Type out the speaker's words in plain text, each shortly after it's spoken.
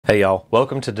Hey y'all,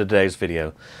 welcome to today's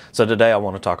video. So today I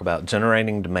want to talk about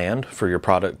generating demand for your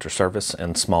product or service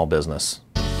in small business.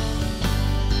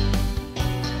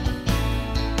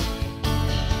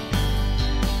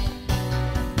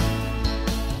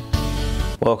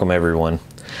 Welcome everyone.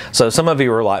 So some of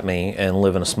you are like me and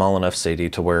live in a small enough city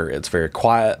to where it's very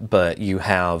quiet, but you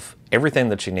have everything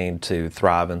that you need to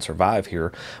thrive and survive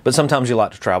here. But sometimes you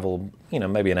like to travel,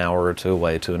 maybe an hour or two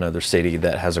away to another city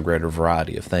that has a greater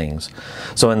variety of things.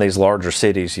 So in these larger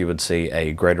cities, you would see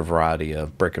a greater variety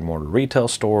of brick and mortar retail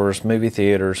stores, movie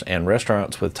theaters, and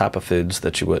restaurants with type of foods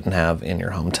that you wouldn't have in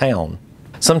your hometown.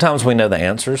 Sometimes we know the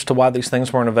answers to why these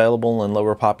things weren't available in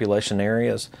lower population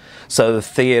areas. So the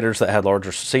theaters that had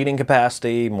larger seating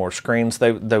capacity, more screens,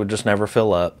 they would just never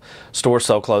fill up. Stores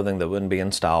sell clothing that wouldn't be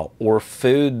in style, or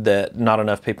food that not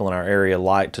enough people in our area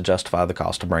like to justify the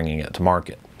cost of bringing it to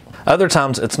market. Other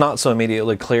times it's not so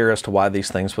immediately clear as to why these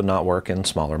things would not work in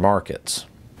smaller markets.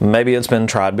 Maybe it's been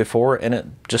tried before and it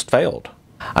just failed.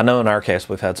 I know in our case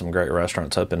we've had some great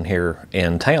restaurants open here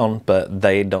in town, but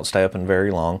they don't stay open very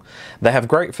long. They have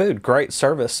great food, great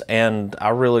service, and I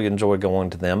really enjoy going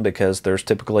to them because there's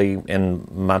typically, in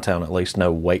my town at least,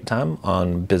 no wait time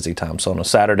on busy times. So on a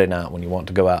Saturday night when you want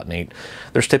to go out and eat,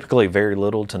 there's typically very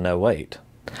little to no wait.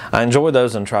 I enjoy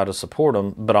those and try to support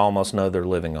them, but I almost know they're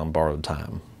living on borrowed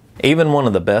time. Even one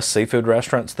of the best seafood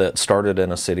restaurants that started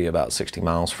in a city about 60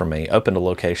 miles from me opened a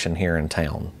location here in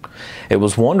town. It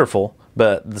was wonderful,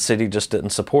 but the city just didn't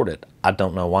support it. I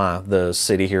don't know why. The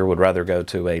city here would rather go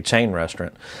to a chain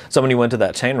restaurant. So when you went to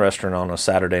that chain restaurant on a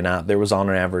Saturday night, there was on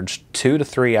an average 2 to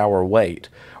 3 hour wait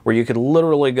where you could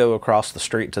literally go across the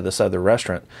street to this other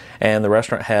restaurant, and the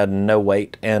restaurant had no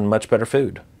wait and much better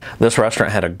food. This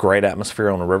restaurant had a great atmosphere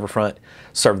on the riverfront,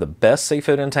 served the best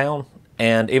seafood in town,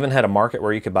 and even had a market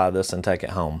where you could buy this and take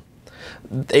it home.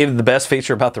 Even the best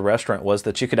feature about the restaurant was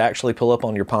that you could actually pull up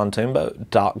on your pontoon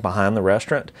boat, dock behind the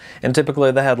restaurant, and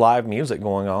typically they had live music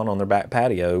going on their back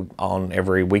patio on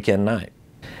every weekend night.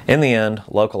 In the end,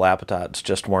 local appetites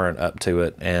just weren't up to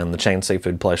it, and the chain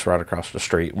seafood place right across the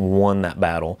street won that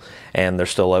battle, and they're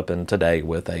still open today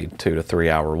with a 2 to 3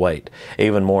 hour wait,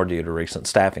 even more due to recent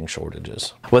staffing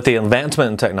shortages. With the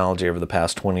advancement in technology over the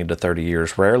past 20 to 30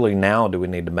 years, rarely now do we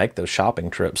need to make those shopping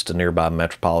trips to nearby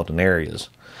metropolitan areas.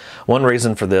 One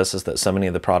reason for this is that so many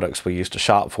of the products we used to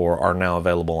shop for are now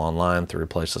available online through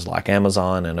places like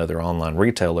Amazon and other online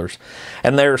retailers,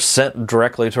 and they're sent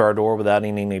directly to our door without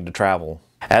any need to travel.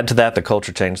 Add to that the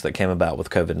culture change that came about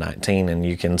with COVID-19, and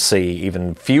you can see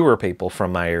even fewer people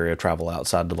from my area travel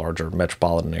outside the larger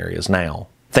metropolitan areas now.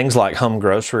 Things like home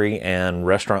grocery and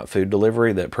restaurant food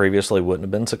delivery that previously wouldn't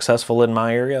have been successful in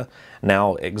my area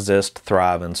now exist,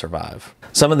 thrive, and survive.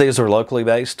 Some of these are locally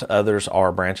based, others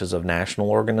are branches of national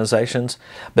organizations,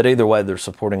 but either way they're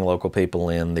supporting local people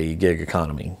in the gig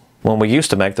economy. When we used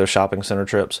to make those shopping center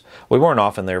trips, we weren't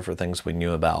often there for things we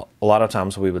knew about. A lot of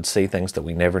times we would see things that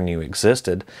we never knew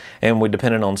existed, and we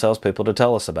depended on salespeople to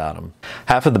tell us about them.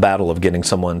 Half of the battle of getting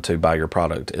someone to buy your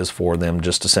product is for them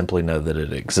just to simply know that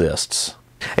it exists.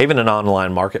 Even in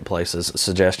online marketplaces,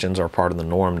 suggestions are part of the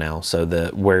norm now, so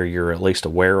that where you're at least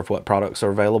aware of what products are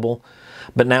available.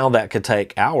 But now that could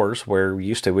take hours, where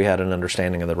used to we had an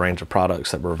understanding of the range of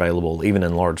products that were available even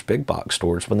in large big box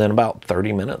stores within about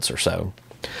 30 minutes or so.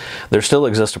 There still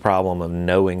exists a problem of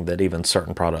knowing that even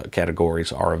certain product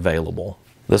categories are available.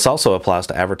 This also applies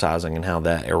to advertising and how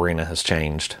that arena has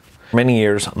changed. For many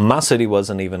years, my city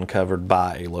wasn't even covered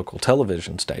by a local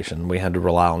television station. We had to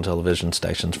rely on television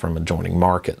stations from adjoining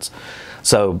markets.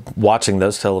 So watching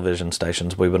those television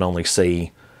stations, we would only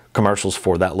see commercials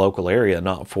for that local area,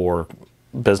 not for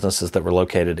businesses that were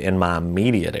located in my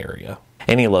immediate area.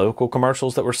 Any local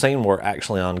commercials that were seen were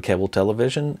actually on cable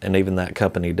television, and even that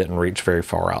company didn't reach very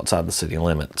far outside the city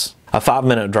limits. A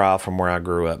 5-minute drive from where I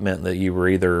grew up meant that you were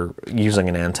either using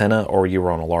an antenna or you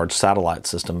were on a large satellite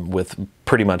system with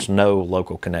pretty much no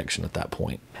local connection at that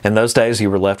point. In those days, you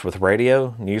were left with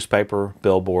radio, newspaper,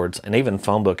 billboards, and even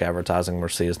phone book advertising were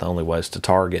seen as the only ways to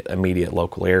target immediate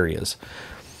local areas.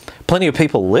 Plenty of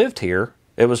people lived here.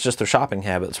 It was just their shopping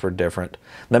habits were different.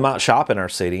 They might shop in our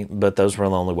city, but those were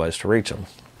the only ways to reach them.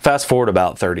 Fast forward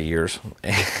about 30 years,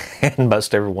 and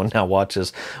most everyone now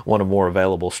watches one of more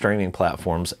available streaming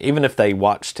platforms. Even if they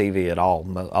watch TV at all,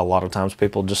 a lot of times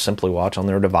people just simply watch on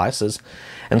their devices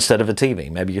instead of a TV.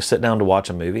 Maybe you sit down to watch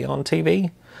a movie on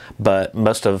TV, but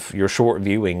most of your short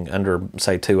viewing under,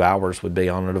 say, 2 hours would be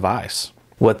on a device.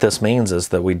 What this means is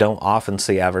that we don't often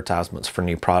see advertisements for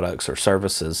new products or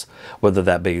services, whether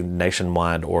that be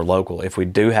nationwide or local. If we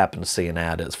do happen to see an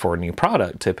ad, it's for a new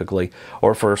product typically,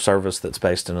 or for a service that's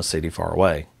based in a city far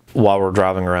away. While we're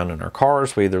driving around in our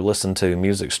cars, we either listen to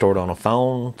music stored on a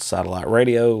phone, satellite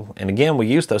radio, and again, we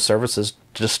use those services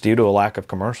just due to a lack of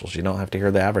commercials. You don't have to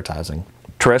hear the advertising.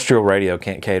 Terrestrial radio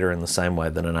can't cater in the same way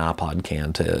that an iPod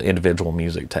can to individual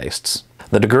music tastes.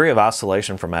 The degree of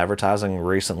isolation from advertising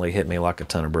recently hit me like a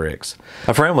ton of bricks.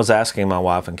 A friend was asking my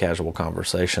wife in casual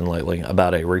conversation lately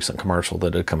about a recent commercial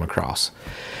that had come across.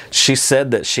 She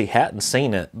said that she hadn't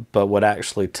seen it, but what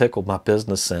actually tickled my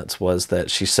business sense was that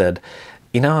she said,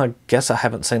 I guess I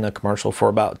haven't seen a commercial for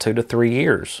about 2 to 3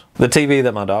 years. The TV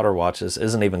that my daughter watches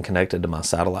isn't even connected to my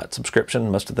satellite subscription.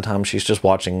 Most of the time she's just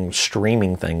watching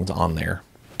streaming things on there.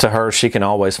 To her, she can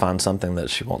always find something that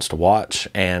she wants to watch,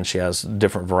 and she has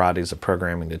different varieties of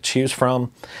programming to choose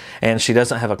from, and she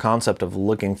doesn't have a concept of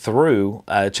looking through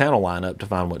a channel lineup to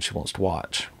find what she wants to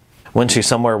watch. When she's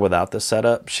somewhere without this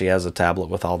setup, she has a tablet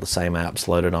with all the same apps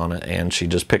loaded on it, and she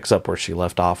just picks up where she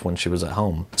left off when she was at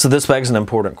home. So this begs an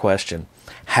important question.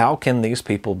 How can these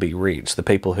people be reached? The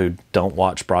people who don't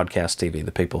watch broadcast TV,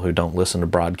 the people who don't listen to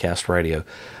broadcast radio,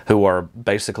 who are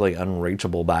basically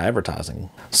unreachable by advertising.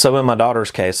 So in my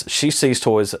daughter's case, she sees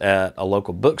toys at a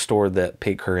local bookstore that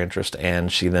pique her interest,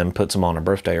 and she then puts them on her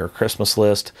birthday or Christmas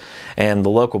list. And the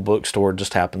local bookstore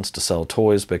just happens to sell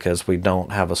toys because we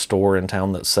don't have a store in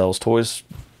town that sells toys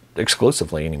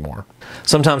exclusively anymore.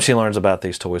 Sometimes she learns about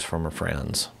these toys from her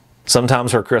friends.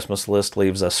 Sometimes her Christmas list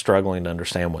leaves us struggling to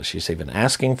understand what she's even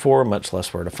asking for, much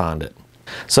less where to find it.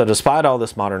 So despite all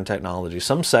this modern technology,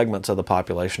 some segments of the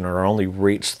population are only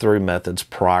reached through methods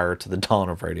prior to the dawn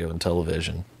of radio and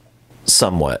television.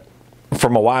 Somewhat. For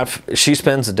my wife, she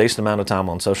spends a decent amount of time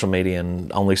on social media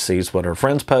and only sees what her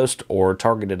friends post or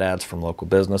targeted ads from local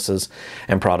businesses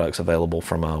and products available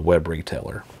from a web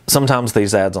retailer. Sometimes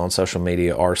these ads on social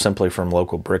media are simply from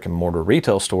local brick and mortar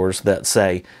retail stores that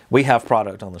say, we have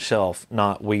product on the shelf,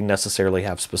 not we necessarily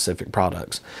have specific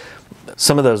products.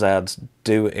 Some of those ads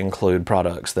do include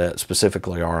products that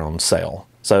specifically are on sale,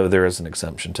 so there is an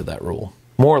exemption to that rule.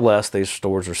 More or less, these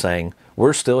stores are saying,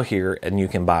 we're still here and you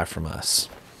can buy from us.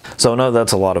 So I know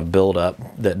that's a lot of build-up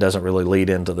that doesn't really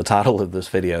lead into the title of this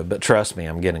video, but trust me,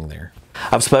 I'm getting there.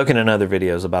 I've spoken in other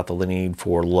videos about the need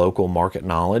for local market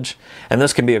knowledge, and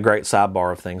this can be a great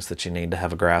sidebar of things that you need to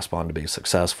have a grasp on to be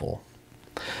successful.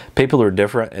 People are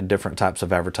different and different types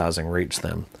of advertising reach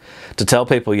them. To tell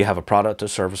people you have a product or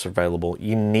service available,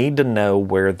 you need to know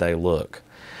where they look.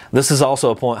 This is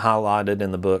also a point highlighted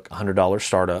in the book $100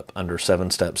 Startup Under 7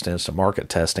 Steps to Instant Market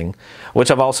Testing, which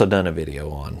I've also done a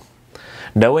video on.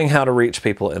 Knowing how to reach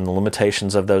people and the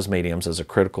limitations of those mediums is a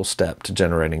critical step to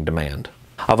generating demand.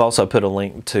 I've also put a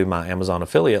link to my Amazon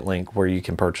affiliate link where you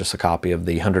can purchase a copy of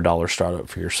the $100 Startup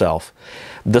for yourself.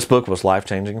 This book was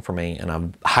life-changing for me, and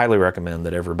I highly recommend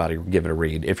that everybody give it a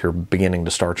read if you're beginning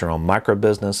to start your own micro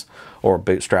business or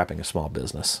bootstrapping a small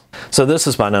business. So this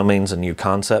is by no means a new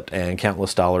concept, and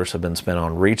countless dollars have been spent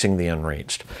on reaching the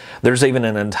unreached. There's even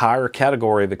an entire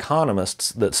category of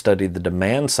economists that study the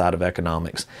demand side of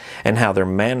economics and how they're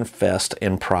manifest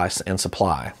in price and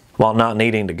supply. While not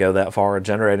needing to go that far,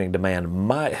 generating demand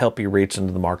might help you reach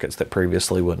into the markets that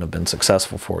previously wouldn't have been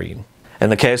successful for you. In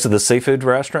the case of the seafood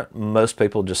restaurant, most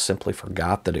people just simply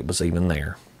forgot that it was even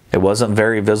there. It wasn't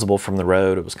very visible from the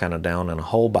road, it was kind of down in a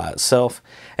hole by itself,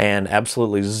 and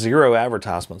absolutely zero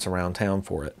advertisements around town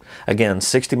for it. Again,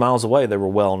 60 miles away they were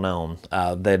well known.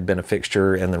 They'd been a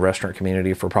fixture in the restaurant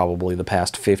community for probably the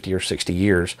past 50 or 60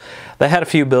 years. They had a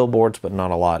few billboards, but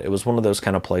not a lot. It was one of those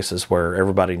kind of places where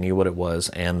everybody knew what it was,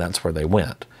 and that's where they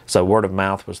went. So word of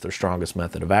mouth was their strongest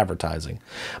method of advertising.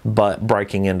 But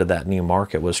breaking into that new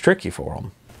market was tricky for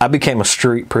them. I became a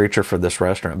street preacher for this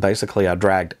restaurant. Basically, I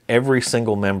dragged every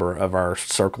single member of our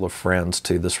circle of friends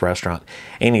to this restaurant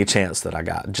any chance that I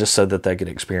got, just so that they could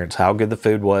experience how good the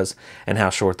food was and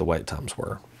how short the wait times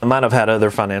were. I might have had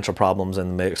other financial problems in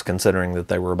the mix, considering that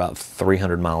they were about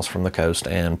 300 miles from the coast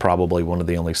and probably one of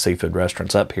the only seafood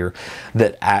restaurants up here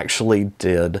that actually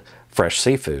did fresh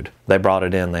seafood. They brought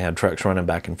it in. They had trucks running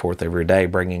back and forth every day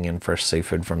bringing in fresh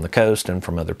seafood from the coast and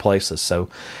from other places. So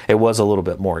it was a little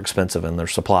bit more expensive, and their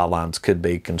supply lines could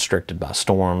be constricted by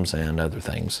storms and other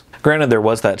things. Granted, there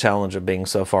was that challenge of being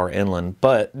so far inland,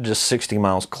 but just 60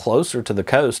 miles closer to the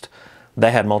coast,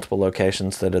 they had multiple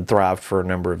locations that had thrived for a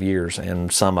number of years,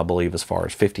 and some, I believe, as far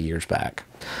as 50 years back.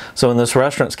 So in this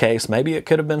restaurant's case, maybe it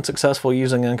could have been successful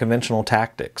using unconventional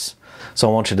tactics. So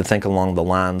I want you to think along the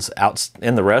lines, out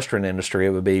in the restaurant industry,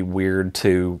 it would be weird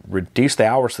to reduce the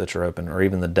hours that you're open or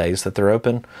even the days that they're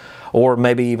open, or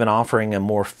maybe even offering a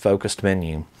more focused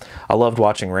menu. I loved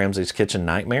watching Ramsay's Kitchen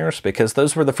Nightmares because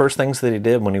those were the first things that he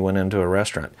did when he went into a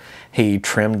restaurant. He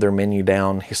trimmed their menu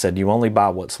down. He said, you only buy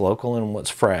what's local and what's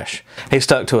fresh. He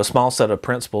stuck to a small set of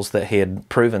principles that he had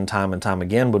proven time and time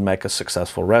again would make a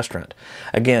successful restaurant.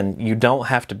 Again, you don't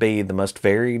have to be the most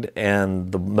varied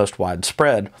and the most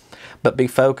widespread, but be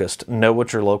focused. Know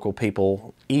what your local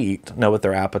people eat, know what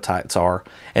their appetites are,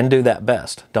 and do that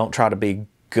best. Don't try to be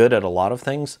good at a lot of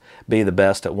things, be the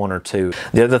best at one or two.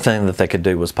 The other thing that they could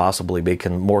do was possibly be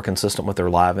more consistent with their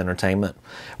live entertainment.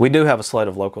 We do have a slate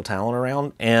of local talent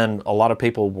around, and a lot of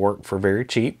people work for very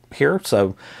cheap here,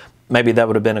 so maybe that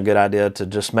would have been a good idea to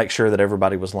just make sure that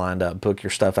everybody was lined up, book your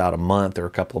stuff out a month or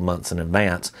a couple of months in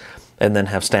advance, and then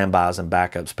have standbys and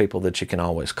backups, people that you can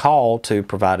always call to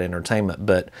provide entertainment.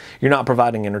 But you're not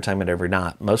providing entertainment every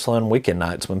night, mostly on weekend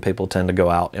nights when people tend to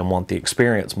go out and want the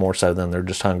experience more so than they're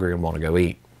just hungry and want to go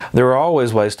eat. There are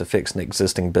always ways to fix an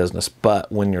existing business,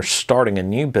 but when you're starting a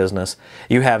new business,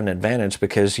 you have an advantage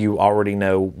because you already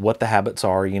know what the habits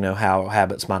are, you know how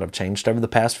habits might have changed over the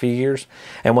past few years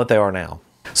and what they are now.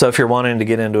 So if you're wanting to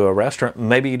get into a restaurant,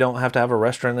 maybe you don't have to have a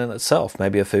restaurant in itself.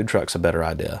 Maybe a food truck's a better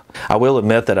idea. I will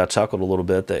admit that I chuckled a little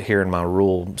bit that here in my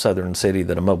rural southern city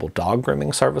that a mobile dog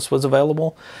grooming service was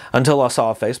available until I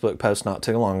saw a Facebook post not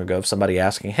too long ago of somebody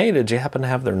asking, hey, did you happen to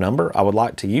have their number? I would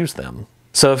like to use them.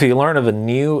 So if you learn of a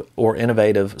new or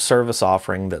innovative service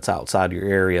offering that's outside your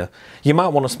area, you might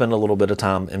want to spend a little bit of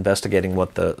time investigating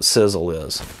what the sizzle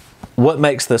is. What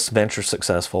makes this venture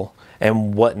successful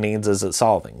and what needs is it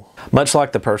solving? Much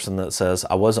like the person that says,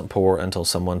 I wasn't poor until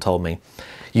someone told me,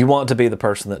 you want to be the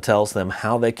person that tells them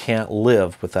how they can't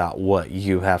live without what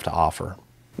you have to offer.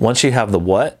 Once you have the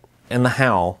what and the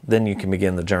how, then you can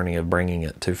begin the journey of bringing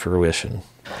it to fruition.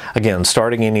 Again,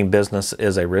 starting any business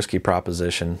is a risky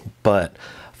proposition, but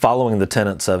following the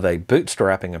tenets of a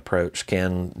bootstrapping approach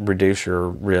can reduce your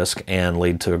risk and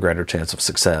lead to a greater chance of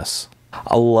success.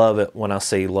 I love it when I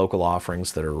see local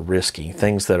offerings that are risky,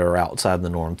 things that are outside the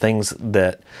norm, things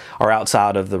that are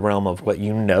outside of the realm of what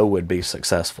you know would be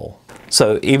successful.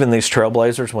 So even these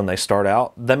trailblazers, when they start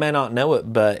out, they may not know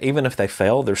it, but even if they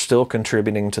fail, they're still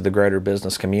contributing to the greater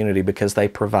business community because they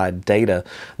provide data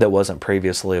that wasn't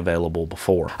previously available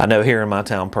before. I know here in my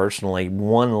town personally,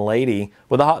 one lady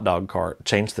with a hot dog cart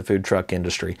changed the food truck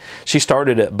industry. She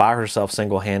started it by herself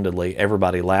single-handedly.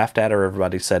 Everybody laughed at her.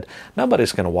 Everybody said,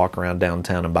 nobody's going to walk around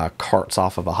downtown and buy carts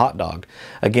off of a hot dog.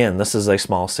 Again, this is a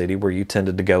small city where you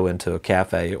tended to go into a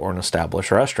cafe or an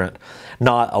established restaurant,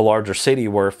 not a larger city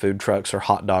where food trucks or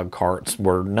hot dog carts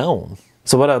were known.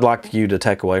 So what I'd like you to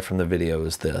take away from the video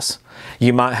is this.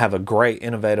 You might have a great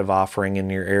innovative offering in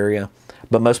your area,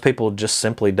 but most people just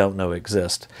simply don't know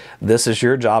exists. This is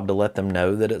your job to let them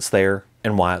know that it's there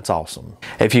and why it's awesome.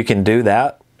 If you can do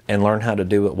that and learn how to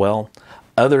do it well,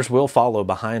 others will follow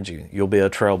behind you. You'll be a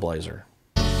trailblazer.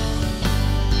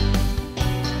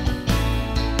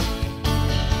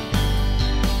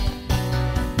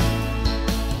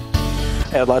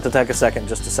 Hey, I'd like to take a second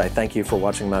just to say thank you for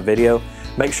watching my video.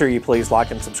 Make sure you please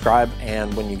like and subscribe,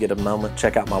 and when you get a moment,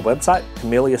 check out my website,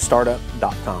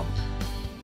 CameliaStartup.com.